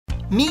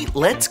Meet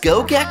Let's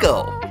Go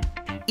Gecko.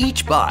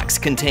 Each box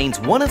contains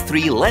one of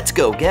 3 Let's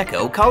Go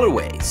Gecko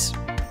colorways.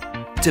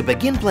 To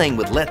begin playing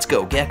with Let's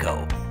Go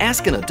Gecko,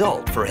 ask an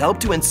adult for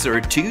help to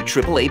insert 2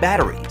 AAA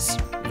batteries.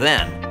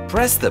 Then,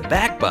 press the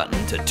back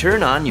button to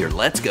turn on your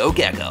Let's Go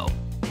Gecko.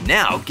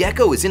 Now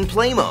Gecko is in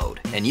play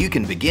mode, and you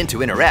can begin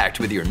to interact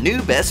with your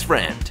new best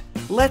friend.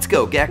 Let's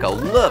Go Gecko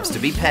loves to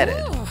be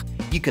petted.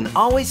 You can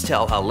always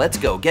tell how Let's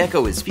Go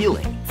Gecko is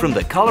feeling from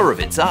the color of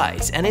its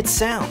eyes and its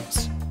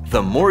sounds.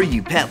 The more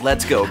you pet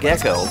Let's Go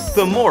Gecko,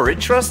 the more it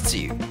trusts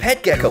you.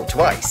 Pet Gecko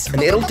twice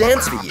and it'll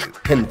dance for you.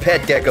 And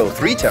pet Gecko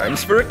 3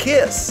 times for a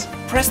kiss.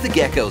 Press the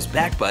Gecko's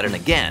back button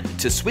again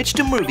to switch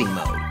to moving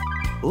mode.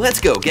 Let's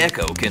Go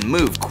Gecko can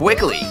move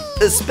quickly,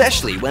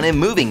 especially when in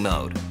moving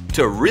mode.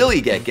 To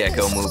really get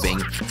Gecko moving,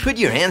 put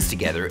your hands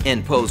together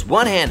and pose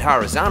one hand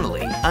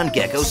horizontally on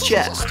Gecko's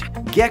chest.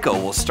 Gecko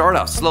will start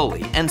off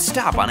slowly and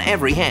stop on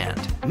every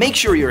hand. Make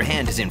sure your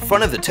hand is in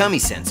front of the tummy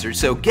sensor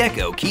so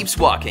Gecko keeps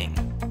walking.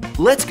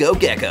 Let's Go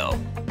Gecko.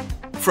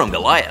 From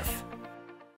Goliath.